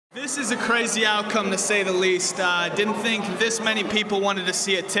This is a crazy outcome to say the least. Didn't think this many people wanted to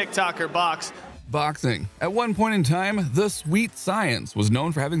see a TikToker box. Boxing. At one point in time, the Sweet Science was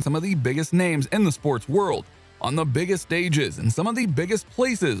known for having some of the biggest names in the sports world. On the biggest stages and some of the biggest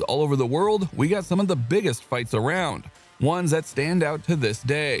places all over the world, we got some of the biggest fights around, ones that stand out to this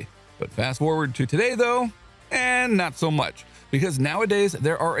day. But fast forward to today though, and not so much, because nowadays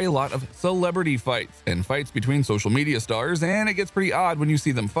there are a lot of celebrity fights and fights between social media stars, and it gets pretty odd when you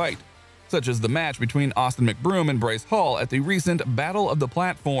see them fight, such as the match between Austin McBroom and Bryce Hall at the recent Battle of the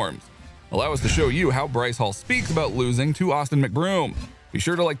Platforms. Allow us to show you how Bryce Hall speaks about losing to Austin McBroom. Be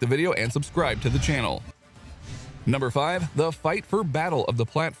sure to like the video and subscribe to the channel. Number 5. The fight for Battle of the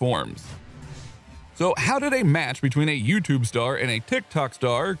Platforms. So how did a match between a YouTube star and a TikTok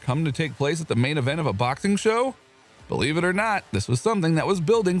star come to take place at the main event of a boxing show? Believe it or not, this was something that was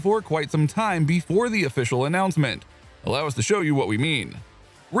building for quite some time before the official announcement. Allow us to show you what we mean.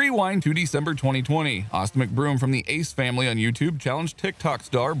 Rewind to December 2020. Austin McBroom from the Ace family on YouTube challenged TikTok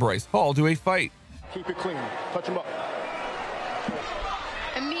star Bryce Hall to a fight. Keep it clean. Touch him up.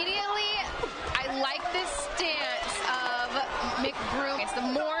 The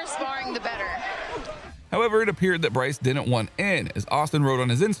more sparring, the better. However, it appeared that Bryce didn't want in, as Austin wrote on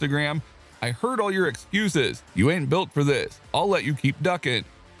his Instagram, "I heard all your excuses. You ain't built for this. I'll let you keep ducking."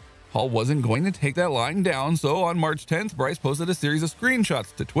 Hall wasn't going to take that lying down, so on March 10th, Bryce posted a series of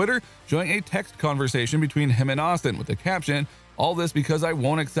screenshots to Twitter showing a text conversation between him and Austin with the caption, "All this because I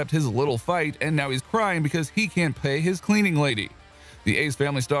won't accept his little fight, and now he's crying because he can't pay his cleaning lady." The Ace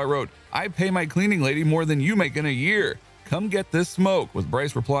family star wrote, "I pay my cleaning lady more than you make in a year. Come get this smoke," with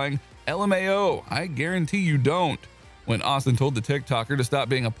Bryce replying, "LMAO, I guarantee you don't." When Austin told the TikToker to stop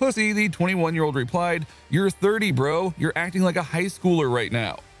being a pussy, the 21-year-old replied, "You're 30, bro. You're acting like a high schooler right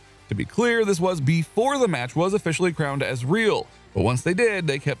now." To be clear, this was before the match was officially crowned as real, but once they did,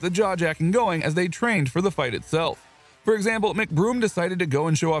 they kept the jaw-jacking going as they trained for the fight itself. For example, McBroom decided to go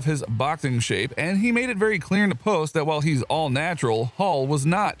and show off his boxing shape, and he made it very clear in a post that while he's all natural, Hall was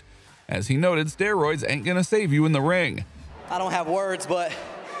not. As he noted, steroids ain't gonna save you in the ring. I don't have words, but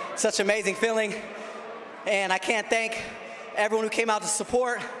such an amazing feeling, and I can't thank everyone who came out to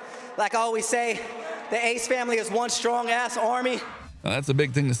support. Like I always say, the Ace family is one strong-ass army. Now, that's a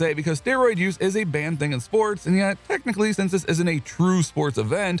big thing to say because steroid use is a banned thing in sports, and yet technically, since this isn't a true sports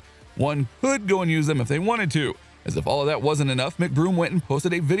event, one could go and use them if they wanted to. As if all of that wasn't enough, McBroom went and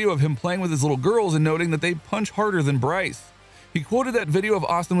posted a video of him playing with his little girls and noting that they punch harder than Bryce. He quoted that video of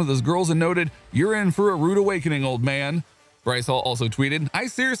Austin with his girls and noted, "You're in for a rude awakening, old man." Bryce Hall also tweeted, "I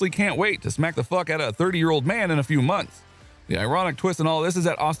seriously can't wait to smack the fuck out of a 30-year-old man in a few months." The ironic twist in all this is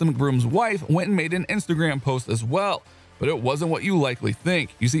that Austin McBroom's wife went and made an Instagram post as well, but it wasn't what you likely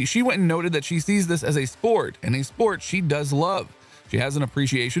think. You see, she went and noted that she sees this as a sport, and a sport she does love. She has an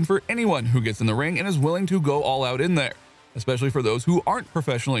appreciation for anyone who gets in the ring and is willing to go all out in there, especially for those who aren't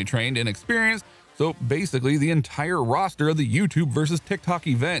professionally trained and experienced, so basically the entire roster of the YouTube versus TikTok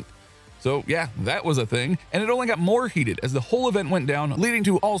event. So yeah, that was a thing, and it only got more heated as the whole event went down, leading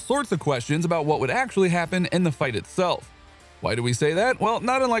to all sorts of questions about what would actually happen in the fight itself. Why do we say that? Well,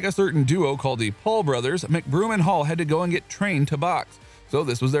 not unlike a certain duo called the Paul brothers, McBroom and Hall had to go and get trained to box. So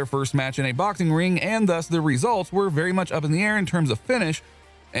this was their first match in a boxing ring, and thus the results were very much up in the air in terms of finish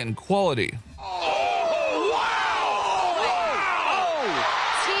and quality.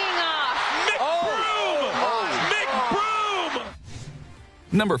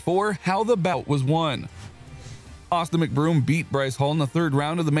 Number 4. How the bout was won. Austin McBroom beat Bryce Hall in the third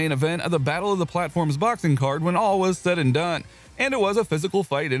round of the main event of the Battle of the Platforms boxing card when all was said and done, and it was a physical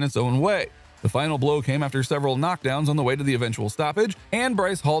fight in its own way. The final blow came after several knockdowns on the way to the eventual stoppage, and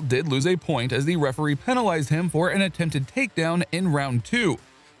Bryce Hall did lose a point as the referee penalized him for an attempted takedown in round 2.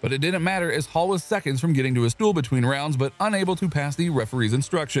 But it didn't matter as Hall was seconds from getting to his stool between rounds but unable to pass the referee's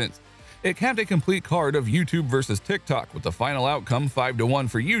instructions. It capped a complete card of YouTube versus TikTok, with the final outcome 5-1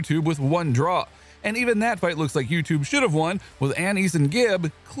 for YouTube with one draw. And even that fight looks like YouTube should have won, with Ann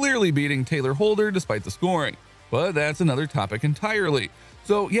Gibb clearly beating Taylor Holder despite the scoring. But that's another topic entirely.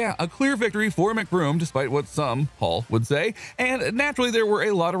 So yeah, a clear victory for McBroom despite what some, Hall, would say, and naturally there were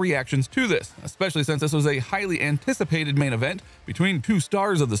a lot of reactions to this, especially since this was a highly anticipated main event between two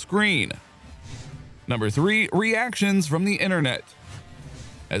stars of the screen. Number 3. Reactions from the internet.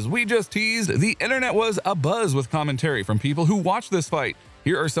 As we just teased, the internet was abuzz with commentary from people who watched this fight.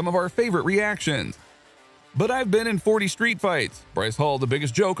 Here are some of our favorite reactions. "But I've been in 40 street fights. Bryce Hall, the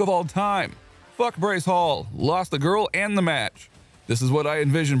biggest joke of all time. Fuck Bryce Hall. Lost the girl and the match. This is what I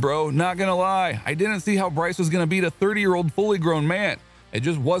envisioned, bro. Not gonna lie. I didn't see how Bryce was gonna beat a 30-year-old fully grown man. It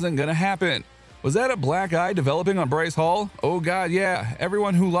just wasn't gonna happen. Was that a black eye developing on Bryce Hall? Oh god, yeah.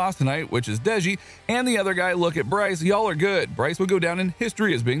 Everyone who lost tonight, which is Deji, and the other guy, look at Bryce, y'all are good. Bryce would go down in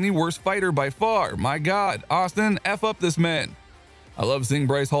history as being the worst fighter by far. My god, Austin, F up this man. I love seeing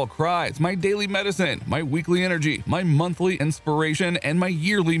Bryce Hall cry. It's my daily medicine, my weekly energy, my monthly inspiration, and my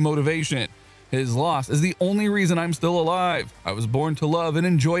yearly motivation. His loss is the only reason I'm still alive. I was born to love and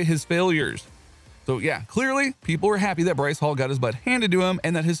enjoy his failures. So yeah, clearly, people were happy that Bryce Hall got his butt handed to him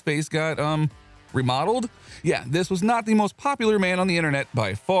and that his face got, remodeled? Yeah, this was not the most popular man on the internet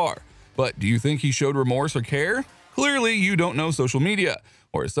by far. But do you think he showed remorse or care? Clearly, you don't know social media,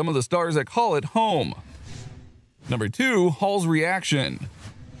 or some of the stars that call it home. Number 2, Hall's reaction.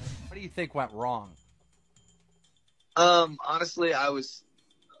 What do you think went wrong? Honestly, I was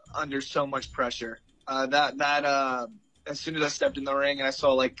under so much pressure. As soon as I stepped in the ring and I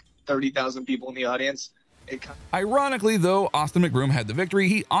saw like 30,000 people in the audience, Ironically, though Austin McBroom had the victory,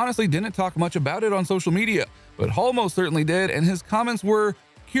 he honestly didn't talk much about it on social media, but Hall most certainly did, and his comments were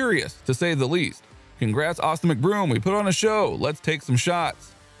curious, to say the least. Congrats, Austin McBroom, we put on a show, let's take some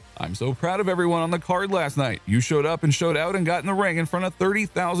shots. I'm so proud of everyone on the card last night. You showed up and showed out and got in the ring in front of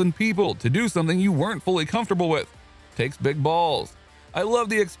 30,000 people to do something you weren't fully comfortable with. Takes big balls. I love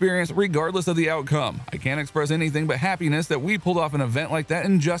the experience regardless of the outcome. I can't express anything but happiness that we pulled off an event like that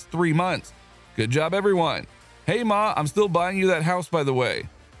in just 3 months. Good job, everyone. Hey Ma, I'm still buying you that house, by the way.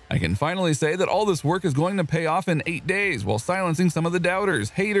 I can finally say that all this work is going to pay off in 8 days while silencing some of the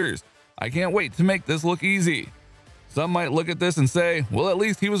doubters, haters. I can't wait to make this look easy. Some might look at this and say, well, at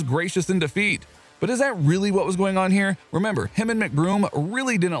least he was gracious in defeat. But is that really what was going on here? Remember, him and McBroom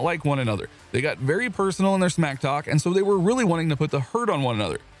really didn't like one another. They got very personal in their smack talk, and so they were really wanting to put the hurt on one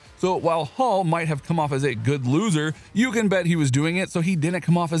another. So while Hall might have come off as a good loser, you can bet he was doing it so he didn't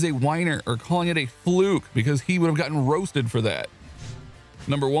come off as a whiner or calling it a fluke, because he would have gotten roasted for that.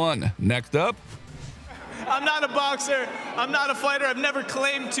 Number 1, next up. I'm not a boxer. I'm not a fighter. I've never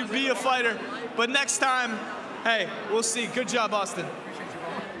claimed to be a fighter. But next time, hey, we'll see. Good job, Austin.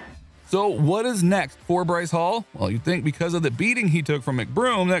 So what is next for Bryce Hall? Well, you'd think because of the beating he took from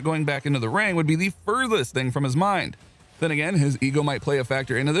McBroom that going back into the ring would be the furthest thing from his mind. Then again, his ego might play a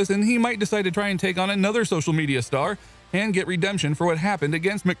factor into this, and he might decide to try and take on another social media star and get redemption for what happened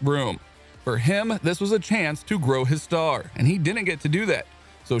against McBroom. For him, this was a chance to grow his star, and he didn't get to do that.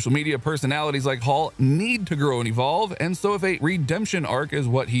 Social media personalities like Hall need to grow and evolve, and so if a redemption arc is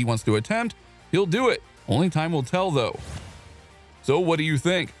what he wants to attempt, he'll do it. Only time will tell, though. So what do you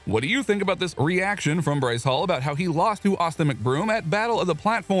think? What do you think about this reaction from Bryce Hall about how he lost to Austin McBroom at Battle of the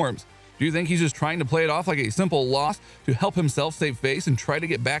Platforms? Do you think he's just trying to play it off like a simple loss to help himself save face and try to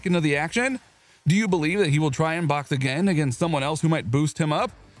get back into the action? Do you believe that he will try and box again against someone else who might boost him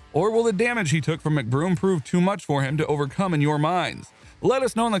up? Or will the damage he took from McBroom prove too much for him to overcome in your minds? Let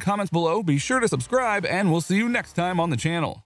us know in the comments below, be sure to subscribe, and we'll see you next time on the channel.